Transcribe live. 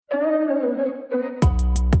This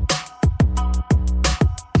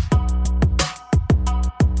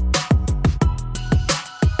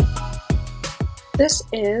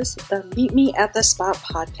is the Meet Me at the Spot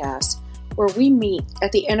podcast, where we meet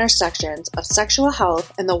at the intersections of sexual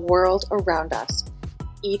health and the world around us.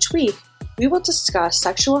 Each week, we will discuss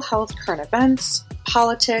sexual health current events,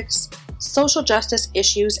 politics, social justice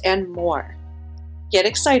issues, and more. Get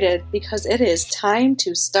excited because it is time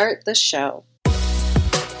to start the show.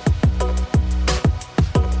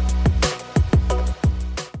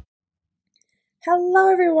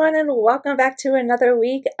 Hello, everyone, and welcome back to another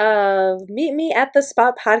week of Meet Me at the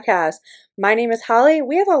Spot podcast. My name is Holly.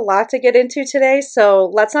 We have a lot to get into today,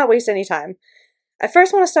 so let's not waste any time. I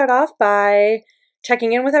first want to start off by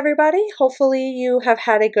checking in with everybody. Hopefully you have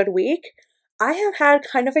had a good week. I have had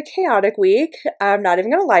kind of a chaotic week. I'm not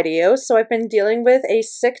even going to lie to you. So I've been dealing with a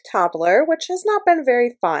sick toddler, which has not been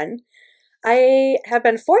very fun. I have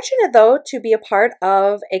been fortunate, though, to be a part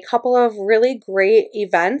of a couple of really great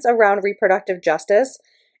events around reproductive justice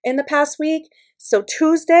in the past week. So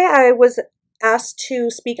Tuesday, I was asked to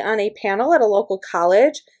speak on a panel at a local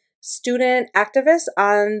college. Student activists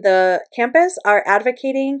on the campus are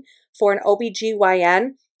advocating for an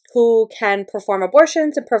OBGYN who can perform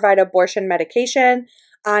abortions and provide abortion medication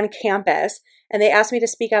on campus. And they asked me to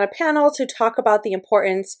speak on a panel to talk about the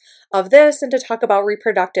importance of this and to talk about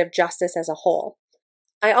reproductive justice as a whole.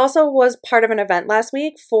 I also was part of an event last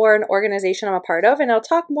week for an organization I'm a part of, and I'll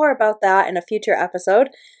talk more about that in a future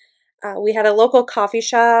episode. We had a local coffee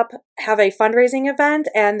shop have a fundraising event,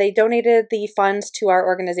 and they donated the funds to our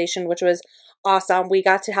organization, which was awesome. We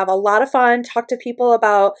got to have a lot of fun, talk to people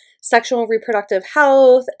about sexual and reproductive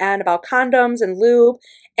health and about condoms and lube.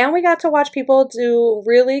 And we got to watch people do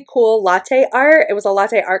really cool latte art. It was a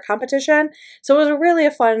latte art competition. So it was really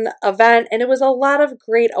a fun event, and it was a lot of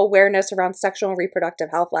great awareness around sexual and reproductive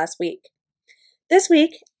health last week. This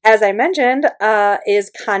week, as I mentioned, is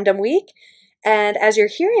Condom Week. And as you're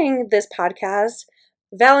hearing this podcast,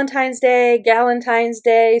 Valentine's Day, Galentine's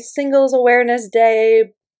Day, Singles Awareness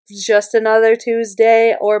Day, just another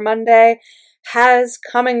Tuesday or Monday has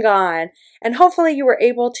come and gone. And hopefully you were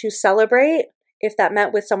able to celebrate, if that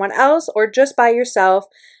meant with someone else or just by yourself,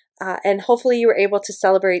 and hopefully you were able to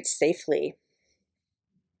celebrate safely.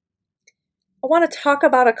 I want to talk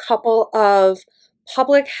about a couple of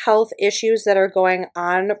public health issues that are going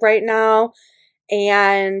on right now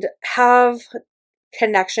and have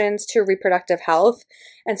connections to reproductive health.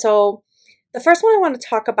 And so the first one I want to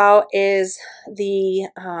talk about is the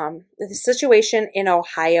situation in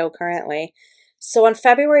Ohio currently. So on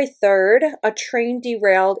February 3rd, a train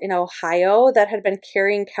derailed in Ohio that had been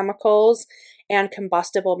carrying chemicals and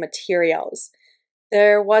combustible materials.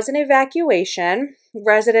 There was an evacuation.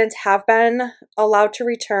 Residents have been allowed to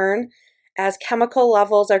return as chemical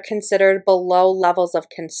levels are considered below levels of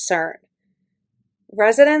concern.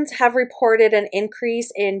 Residents have reported an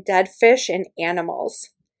increase in dead fish and animals.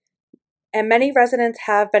 And many residents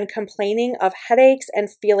have been complaining of headaches and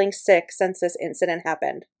feeling sick since this incident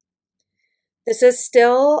happened. This is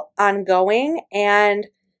still ongoing, and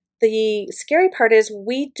the scary part is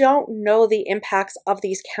we don't know the impacts of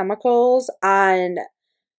these chemicals on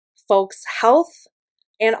folks' health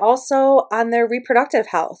and also on their reproductive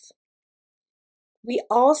health. We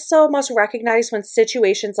also must recognize when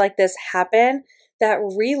situations like this happen that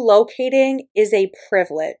relocating is a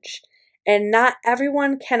privilege. And not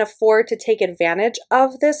everyone can afford to take advantage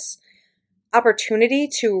of this opportunity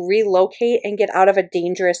to relocate and get out of a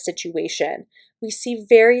dangerous situation. We see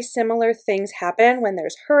very similar things happen when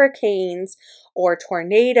there's hurricanes or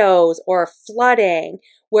tornadoes or flooding,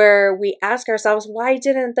 where we ask ourselves, why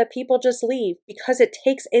didn't the people just leave? Because it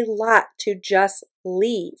takes a lot to just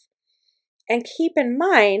leave. And keep in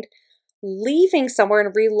mind, leaving somewhere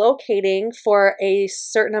and relocating for a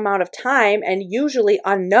certain amount of time and usually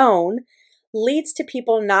unknown leads to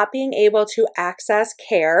people not being able to access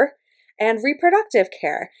care and reproductive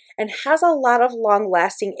care and has a lot of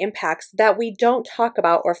long-lasting impacts that we don't talk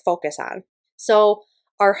about or focus on. So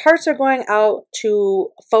our hearts are going out to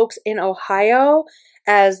folks in Ohio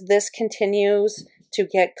as this continues to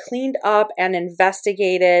get cleaned up and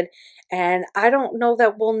investigated. And I don't know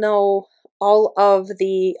that we'll know all of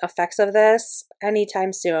the effects of this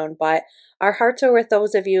anytime soon, but our hearts are with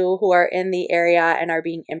those of you who are in the area and are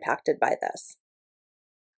being impacted by this.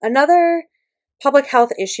 Another public health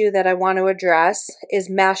issue that I want to address is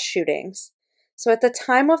mass shootings. So at the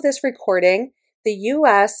time of this recording, the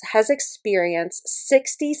U.S. has experienced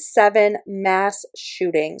 67 mass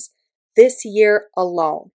shootings this year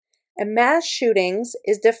alone. And mass shootings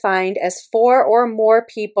is defined as 4 or more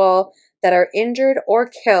people that are injured or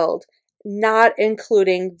killed, not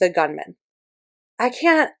including the gunman. I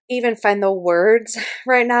can't even find the words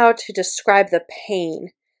right now to describe the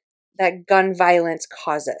pain that gun violence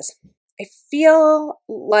causes. I feel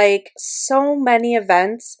like so many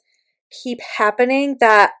events keep happening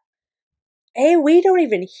that we don't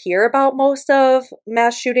even hear about most of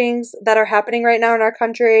mass shootings that are happening right now in our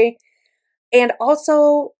country. And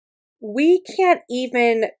also, we can't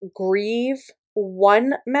even grieve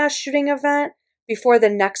one mass shooting event before the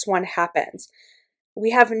next one happens.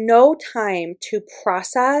 We have no time to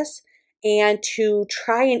process and to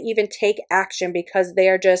try and even take action because they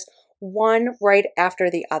are just one right after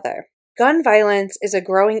the other. Gun violence is a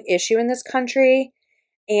growing issue in this country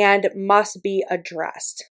and must be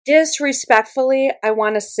addressed. Disrespectfully, I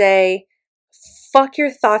want to say, fuck your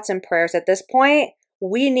thoughts and prayers at this point.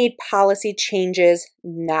 We need policy changes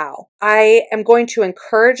now. I am going to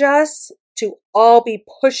encourage us to all be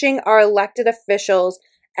pushing our elected officials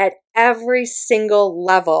at every single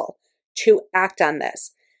level to act on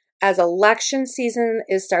this. As election season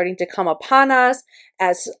is starting to come upon us,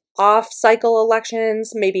 as off-cycle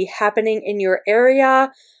elections may be happening in your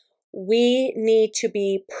area, we need to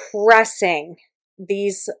be pressing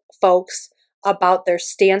these folks about their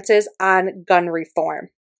stances on gun reform.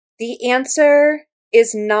 The answer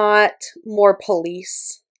is not more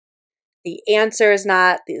police. The answer is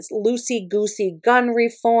not this loosey-goosey gun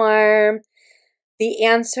reform. The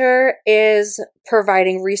answer is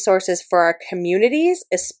providing resources for our communities,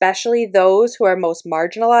 especially those who are most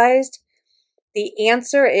marginalized. The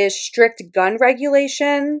answer is strict gun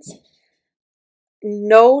regulations.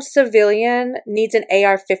 No civilian needs an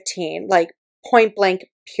AR-15, like point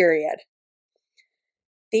blank, period.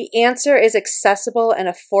 The answer is accessible and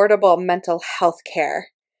affordable mental health care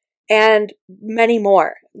and many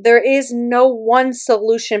more. There is no one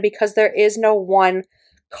solution because there is no one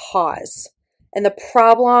cause. And the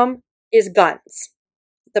problem is guns.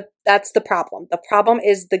 That's the problem. The problem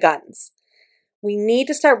is the guns. We need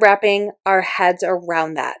to start wrapping our heads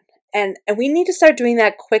around that. And we need to start doing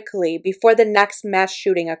that quickly before the next mass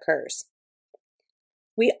shooting occurs.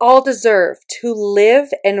 We all deserve to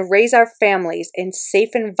live and raise our families in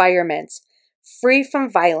safe environments, free from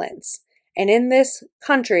violence. And in this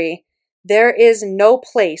country, there is no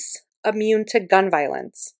place immune to gun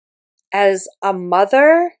violence. As a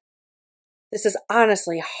mother, this is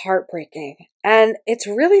honestly heartbreaking. And it's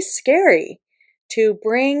really scary to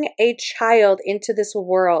bring a child into this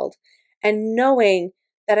world and knowing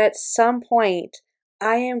that at some point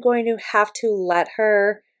I am going to have to let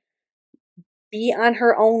her be on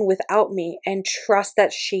her own without me and trust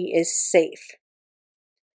that she is safe.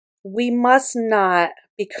 We must not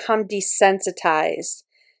become desensitized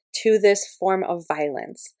to this form of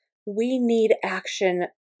violence. We need action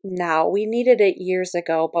now. We needed it years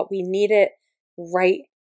ago, but we need it right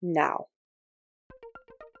now.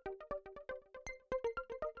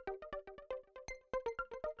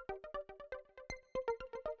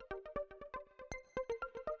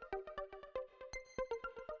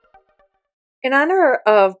 In honor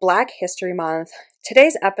of Black History Month,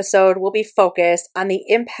 today's episode will be focused on the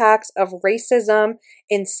impacts of racism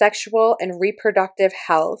in sexual and reproductive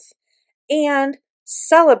health and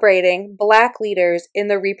celebrating Black leaders in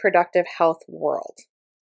the reproductive health world.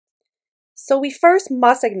 So we first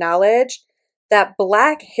must acknowledge that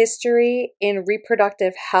Black history in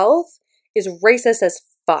reproductive health is racist as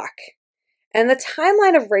fuck. And the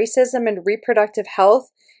timeline of racism and reproductive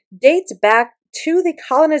health dates back to the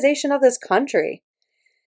colonization of this country.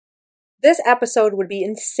 This episode would be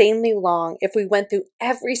insanely long if we went through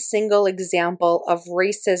every single example of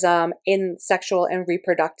racism in sexual and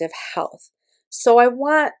reproductive health. So I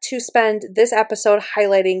want to spend this episode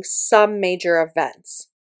highlighting some major events.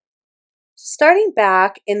 Starting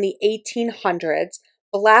back in the 1800s,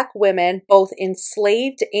 Black women, both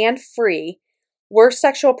enslaved and free, were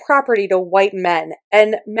sexual property to white men,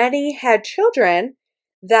 and many had children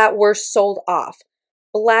that were sold off.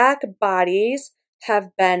 Black bodies have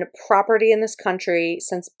been property in this country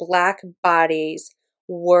since Black bodies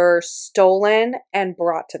were stolen and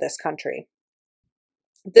brought to this country.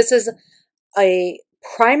 This is a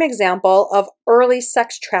prime example of early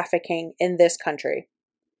sex trafficking in this country.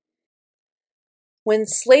 When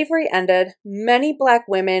slavery ended, many Black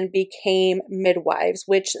women became midwives,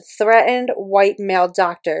 which threatened white male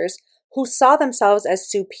doctors who saw themselves as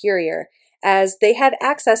superior, as they had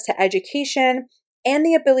access to education and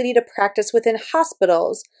the ability to practice within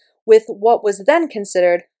hospitals with what was then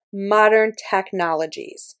considered modern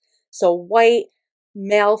technologies. So white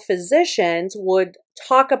male physicians would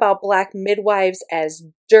talk about Black midwives as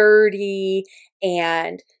dirty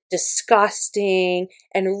and disgusting,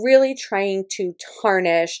 and really trying to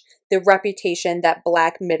tarnish the reputation that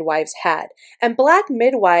Black midwives had. And Black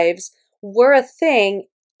midwives were a thing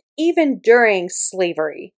even during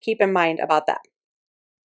slavery. Keep in mind about that.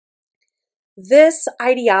 This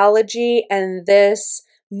ideology and this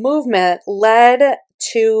movement led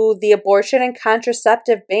to the abortion and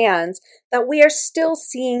contraceptive bans that we are still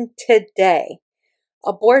seeing today.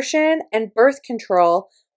 Abortion and birth control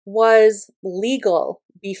was legal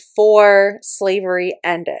before slavery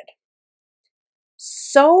ended.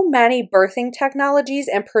 So many birthing technologies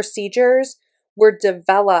and procedures were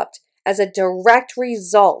developed as a direct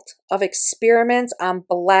result of experiments on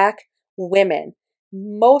Black women,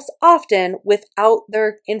 most often without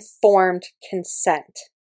their informed consent.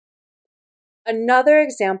 Another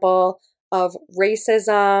example of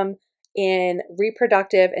racism in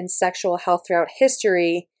reproductive and sexual health throughout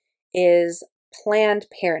history is Planned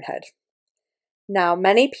Parenthood. Now,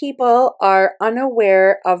 many people are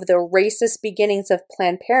unaware of the racist beginnings of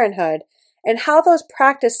Planned Parenthood and how those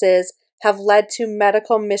practices have led to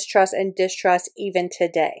medical mistrust and distrust even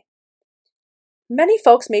today. Many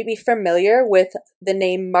folks may be familiar with the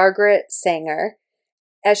name Margaret Sanger,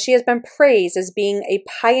 as she has been praised as being a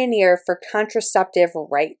pioneer for contraceptive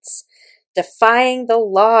rights, defying the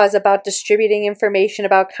laws about distributing information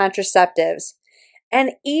about contraceptives,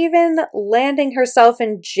 and even landing herself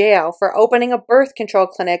in jail for opening a birth control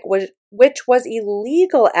clinic, which was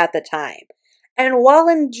illegal at the time. And while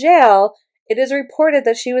in jail, it is reported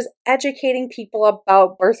that she was educating people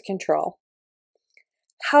about birth control.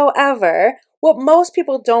 However, what most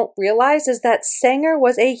people don't realize is that Sanger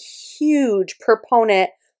was a huge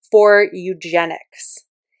proponent for eugenics.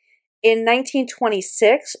 In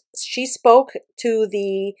 1926, she spoke to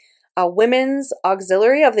the Women's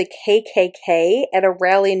Auxiliary of the KKK at a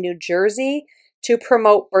rally in New Jersey to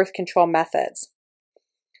promote birth control methods.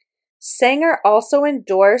 Sanger also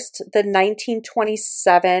endorsed the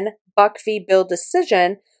 1927 Buck v. Bill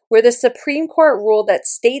decision, where the Supreme Court ruled that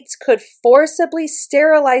states could forcibly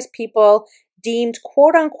sterilize people deemed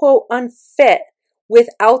quote-unquote unfit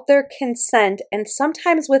without their consent and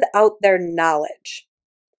sometimes without their knowledge.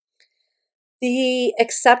 The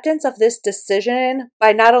acceptance of this decision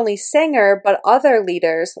by not only Sanger but other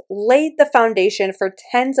leaders laid the foundation for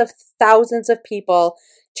tens of thousands of people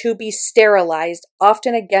to be sterilized,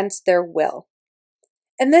 often against their will.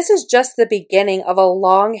 And this is just the beginning of a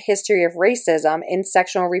long history of racism in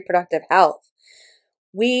sexual and reproductive health.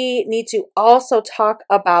 We need to also talk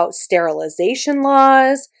about sterilization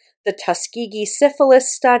laws, the Tuskegee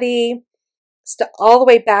syphilis study, all the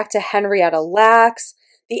way back to Henrietta Lacks,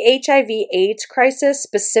 the HIV/AIDS crisis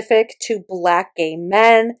specific to Black gay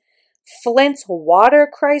men, Flint's water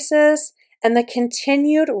crisis, and the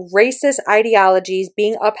continued racist ideologies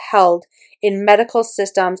being upheld in medical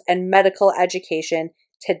systems and medical education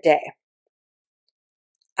today.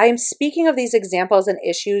 I am speaking of these examples and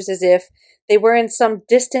issues as if they were in some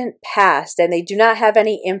distant past and they do not have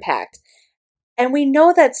any impact. And we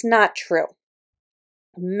know that's not true.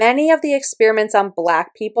 Many of the experiments on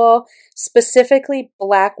Black people, specifically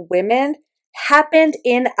Black women, happened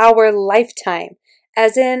in our lifetime,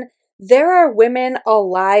 as in there are women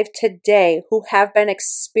alive today who have been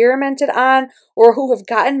experimented on or who have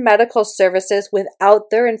gotten medical services without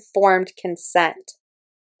their informed consent.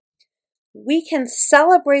 We can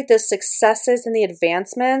celebrate the successes and the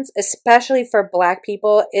advancements, especially for Black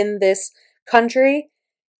people in this country,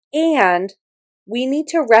 and we need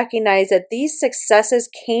to recognize that these successes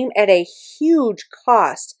came at a huge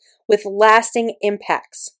cost with lasting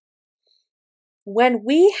impacts. When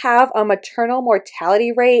we have a maternal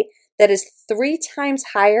mortality rate that is 3 times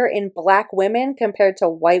higher in Black women compared to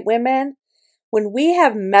white women, when we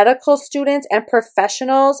have medical students and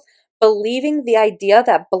professionals believing the idea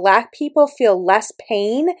that Black people feel less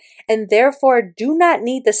pain and therefore do not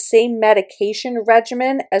need the same medication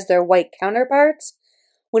regimen as their white counterparts,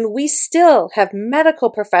 when we still have medical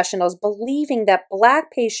professionals believing that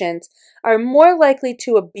Black patients are more likely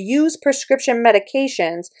to abuse prescription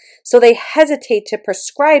medications, so they hesitate to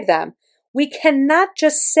prescribe them, we cannot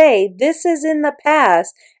just say this is in the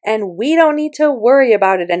past and we don't need to worry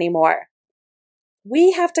about it anymore.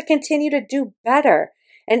 We have to continue to do better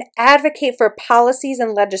and advocate for policies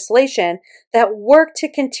and legislation that work to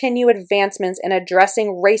continue advancements in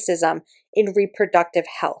addressing racism in reproductive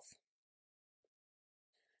health.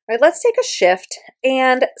 All right, let's take a shift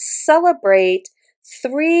and celebrate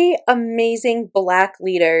 3 amazing Black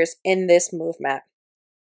leaders in this movement.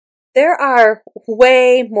 There are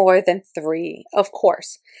way more than 3, of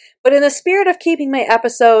course, but in the spirit of keeping my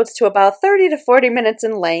episodes to about 30 to 40 minutes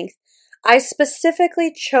in length, I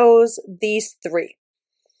specifically chose these 3.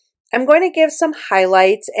 I'm going to give some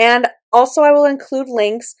highlights, and also I will include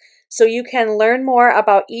links so you can learn more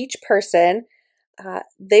about each person.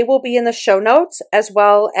 They will be in the show notes as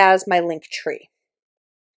well as my link tree.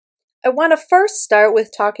 I want to first start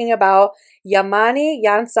with talking about Yamani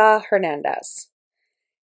Yanza Hernandez.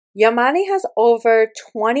 Yamani has over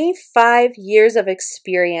 25 years of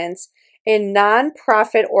experience in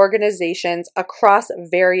nonprofit organizations across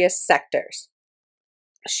various sectors.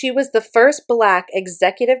 She was the first Black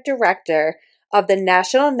executive director of the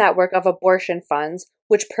National Network of Abortion Funds,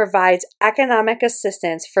 which provides economic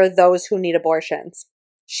assistance for those who need abortions.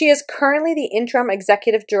 She is currently the interim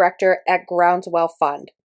executive director at Groundswell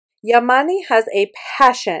Fund. Yamani has a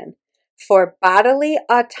passion for bodily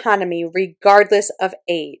autonomy regardless of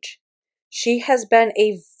age. She has been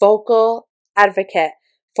a vocal advocate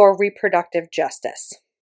for reproductive justice.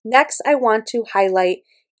 Next, I want to highlight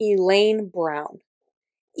Elaine Brown.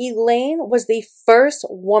 Elaine was the first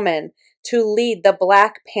woman to lead the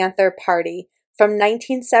Black Panther Party from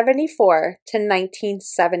 1974 to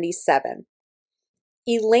 1977.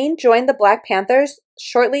 Elaine joined the Black Panthers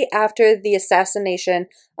shortly after the assassination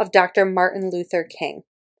of Dr. Martin Luther King.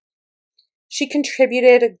 She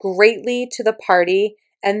contributed greatly to the party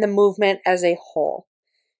and the movement as a whole.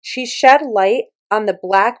 She shed light on the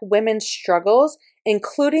Black women's struggles,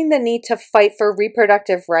 including the need to fight for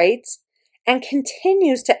reproductive rights, and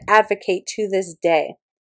continues to advocate to this day.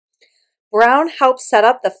 Brown helped set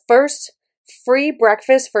up the first free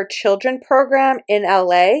breakfast for children program in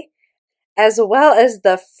LA, as well as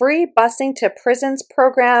the free busing to prisons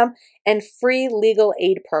program and free legal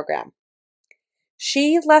aid program.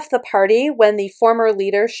 She left the party when the former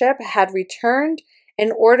leadership had returned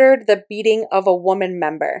and ordered the beating of a woman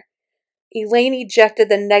member. Elaine ejected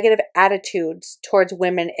the negative attitudes towards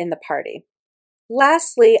women in the party.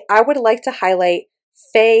 Lastly, I would like to highlight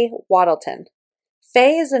Faye Waddleton.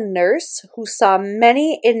 Faye is a nurse who saw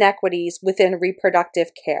many inequities within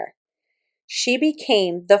reproductive care. She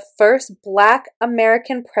became the first Black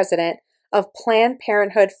American president of Planned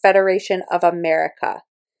Parenthood Federation of America.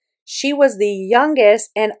 She was the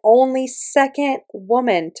youngest and only second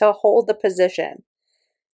woman to hold the position.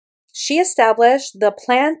 She established the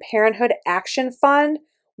Planned Parenthood Action Fund,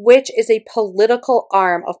 which is a political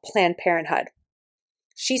arm of Planned Parenthood.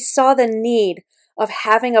 She saw the need of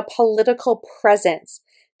having a political presence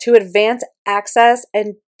to advance access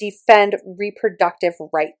and defend reproductive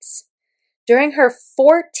rights. During her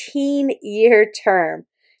 14-year term,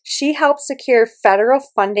 she helped secure federal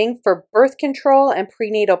funding for birth control and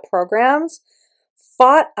prenatal programs,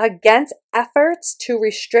 fought against efforts to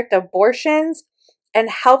restrict abortions, and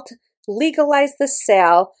helped legalize the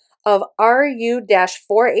sale of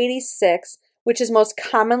RU-486, which is most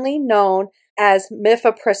commonly known as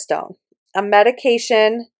mifepristone, a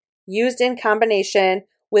medication used in combination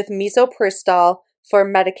with misoprostol for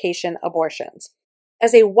medication abortions.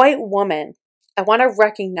 As a white woman, I want to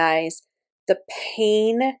recognize the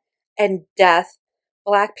pain and death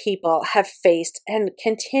Black people have faced and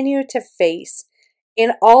continue to face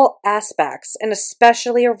in all aspects, and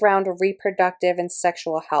especially around reproductive and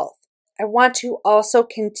sexual health. I want to also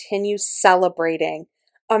continue celebrating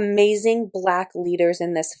amazing Black leaders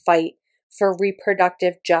in this fight for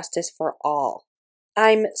reproductive justice for all.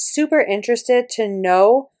 I'm super interested to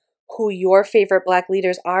know who your favorite Black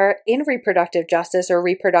leaders are in reproductive justice or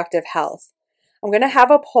reproductive health. I'm going to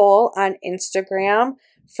have a poll on Instagram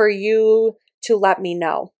for you to let me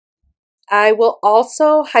know. I will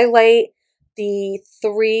also highlight the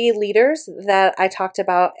 3 leaders that I talked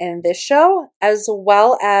about in this show, as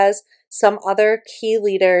well as some other key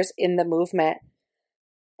leaders in the movement.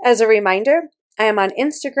 As a reminder, I am on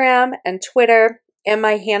Instagram and Twitter, and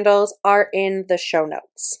my handles are in the show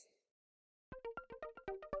notes.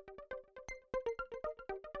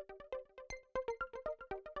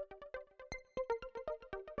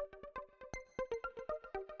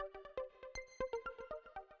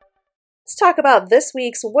 Let's talk about this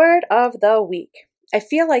week's word of the week. I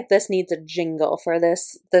feel like this needs a jingle for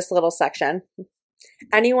this little section.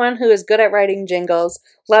 Anyone who is good at writing jingles,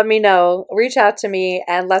 let me know. Reach out to me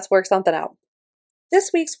and let's work something out. This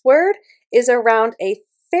week's word is around a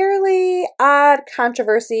fairly odd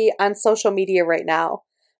controversy on social media right now.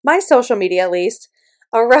 My social media, at least,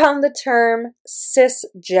 around the term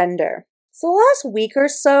cisgender. So the last week or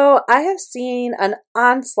so, I have seen an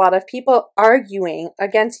onslaught of people arguing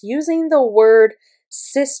against using the word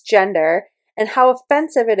cisgender and how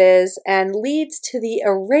offensive it is and leads to the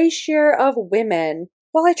erasure of women.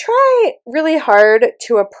 While I try really hard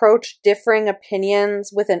to approach differing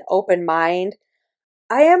opinions with an open mind,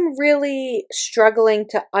 I am really struggling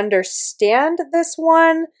to understand this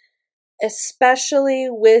one especially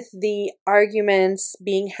with the arguments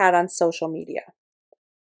being had on social media.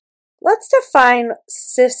 Let's define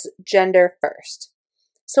cisgender first.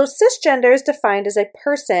 So cisgender is defined as a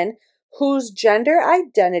person whose gender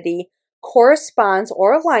identity corresponds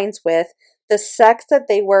or aligns with the sex that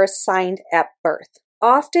they were assigned at birth.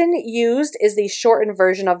 Often used is the shortened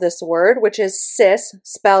version of this word, which is cis,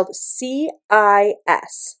 spelled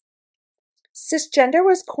C-I-S. Cisgender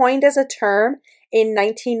was coined as a term in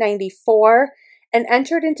 1994 and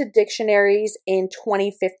entered into dictionaries in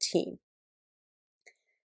 2015.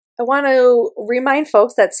 I want to remind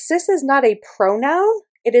folks that cis is not a pronoun,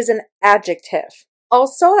 it is an adjective.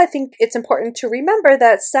 Also, I think it's important to remember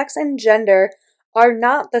that sex and gender are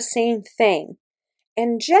not the same thing,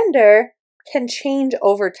 and gender can change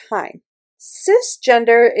over time.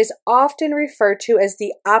 Cisgender is often referred to as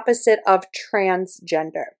the opposite of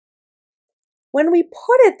transgender. When we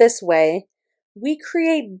put it this way, we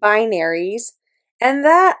create binaries, and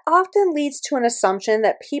that often leads to an assumption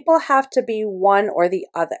that people have to be one or the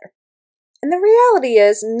other. And the reality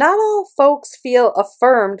is, not all folks feel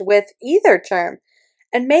affirmed with either term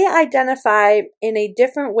and may identify in a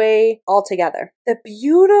different way altogether. The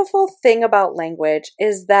beautiful thing about language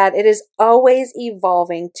is that it is always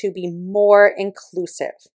evolving to be more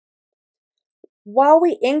inclusive. While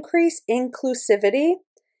we increase inclusivity,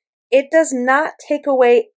 it does not take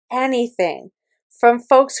away anything from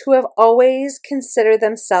folks who have always considered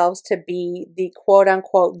themselves to be the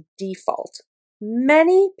quote-unquote default.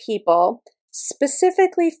 Many people,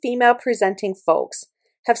 specifically female-presenting folks,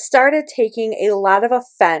 have started taking a lot of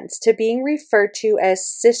offense to being referred to as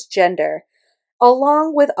cisgender,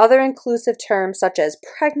 along with other inclusive terms such as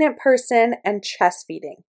pregnant person and chest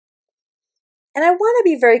feeding. And I want to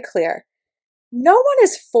be very clear. No one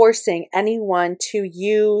is forcing anyone to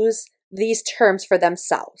use these terms for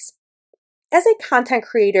themselves. As a content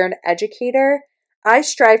creator and educator, I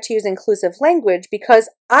strive to use inclusive language because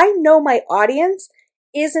I know my audience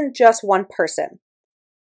isn't just one person.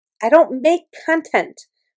 I don't make content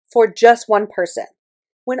for just one person.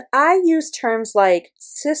 When I use terms like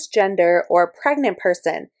cisgender or pregnant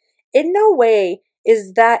person, in no way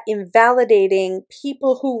is that invalidating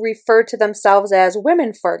people who refer to themselves as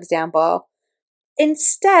women, for example.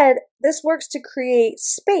 Instead, this works to create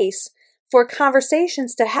space for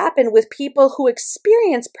conversations to happen with people who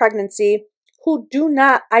experience pregnancy who do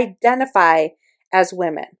not identify as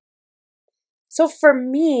women. So for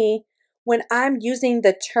me, when I'm using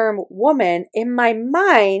the term woman, in my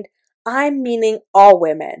mind, I'm meaning all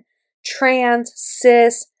women, trans,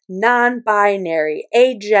 cis, non-binary,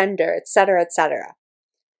 agender, etc., etc.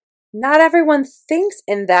 Not everyone thinks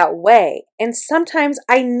in that way, and sometimes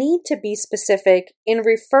I need to be specific in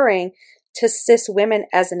referring to cis women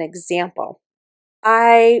as an example.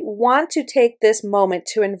 I want to take this moment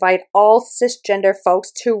to invite all cisgender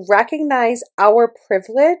folks to recognize our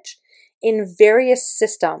privilege in various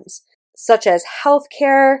systems, such as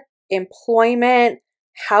healthcare, employment,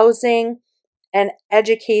 housing, and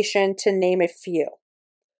education, to name a few.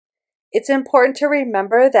 It's important to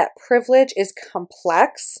remember that privilege is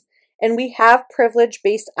complex, and we have privilege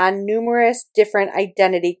based on numerous different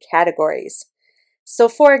identity categories. So,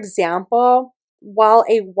 for example, while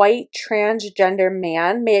a white transgender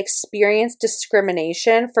man may experience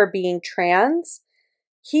discrimination for being trans,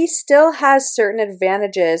 he still has certain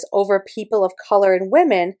advantages over people of color and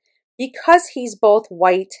women because he's both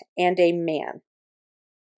white and a man.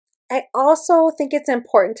 I also think it's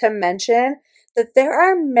important to mention that there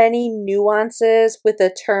are many nuances with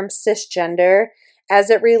the term cisgender as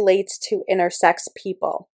it relates to intersex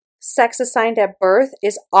people. Sex assigned at birth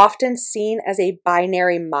is often seen as a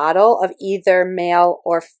binary model of either male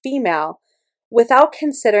or female, without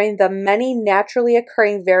considering the many naturally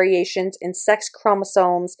occurring variations in sex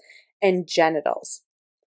chromosomes and genitals.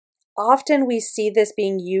 Often we see this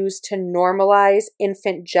being used to normalize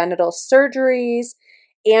infant genital surgeries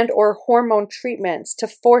and or hormone treatments to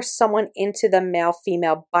force someone into the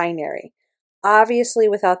male-female binary, obviously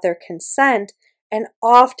without their consent and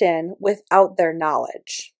often without their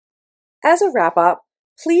knowledge. As a wrap-up,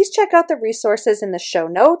 please check out the resources in the show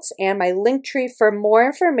notes and my link tree for more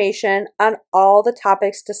information on all the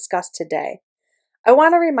topics discussed today. I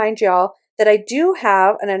want to remind y'all that I do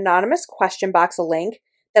have an anonymous question box link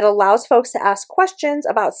that allows folks to ask questions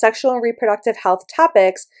about sexual and reproductive health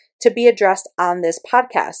topics to be addressed on this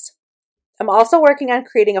podcast. I'm also working on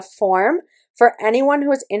creating a form for anyone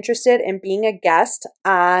who is interested in being a guest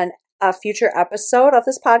on a future episode of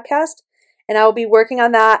this podcast. And I will be working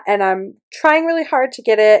on that, and I'm trying really hard to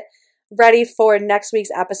get it ready for next week's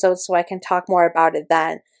episode so I can talk more about it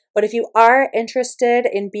then. But if you are interested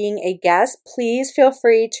in being a guest, please feel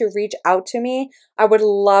free to reach out to me. I would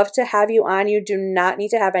love to have you on. You do not need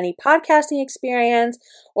to have any podcasting experience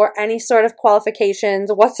or any sort of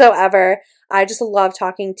qualifications whatsoever. I just love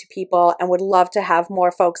talking to people and would love to have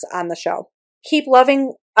more folks on the show. Keep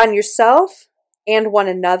loving on yourself and one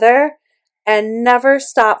another, and never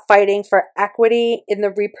stop fighting for equity in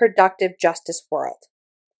the reproductive justice world.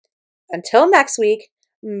 Until next week,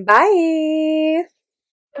 bye!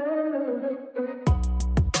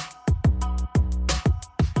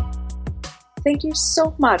 Thank you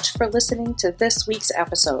so much for listening to this week's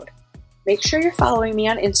episode. Make sure you're following me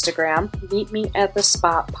on Instagram, Meet Me at the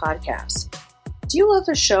Spot Podcast. Do you love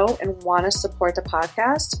the show and want to support the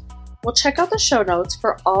podcast? Well, check out the show notes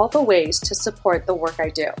for all the ways to support the work I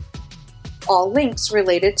do. All links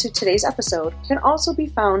related to today's episode can also be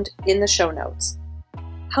found in the show notes.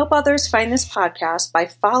 Help others find this podcast by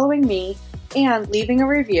following me and leaving a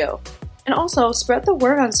review, and also spread the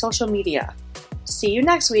word on social media. See you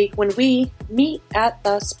next week when we meet at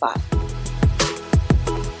the spot.